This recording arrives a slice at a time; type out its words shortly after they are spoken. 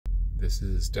This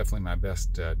is definitely my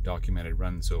best documented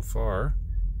run so far.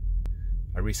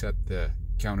 I reset the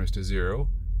counters to 0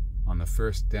 on the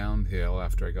first downhill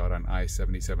after I got on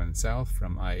I-77 south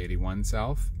from I-81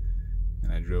 south,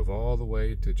 and I drove all the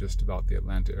way to just about the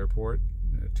Atlanta airport,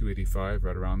 285,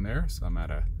 right around there. So I'm at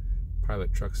a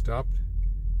pilot truck stop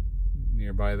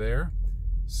nearby there.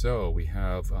 So we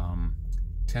have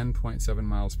 10.7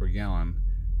 miles per gallon.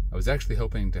 I was actually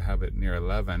hoping to have it near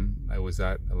 11. I was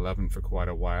at 11 for quite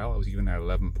a while. I was even at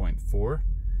 11.4.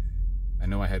 I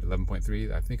know I had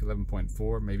 11.3, I think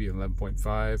 11.4, maybe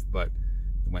 11.5, but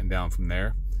it went down from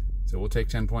there. So we'll take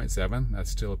 10.7. That's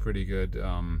still a pretty good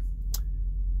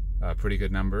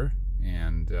number.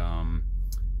 And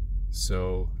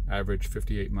so average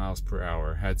 58 miles per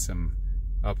hour. Had some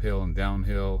uphill and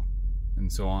downhill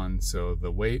and so on. So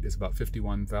the weight is about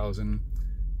 51,000.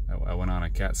 I went on a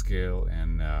CAT scale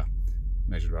and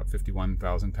measured about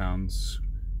 51,000 pounds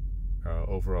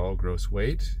overall gross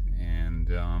weight,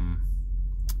 and I'm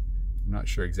not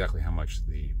sure exactly how much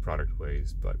the product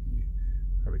weighs, but you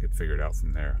probably could figure it out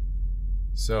from there.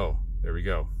 So there we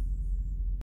go.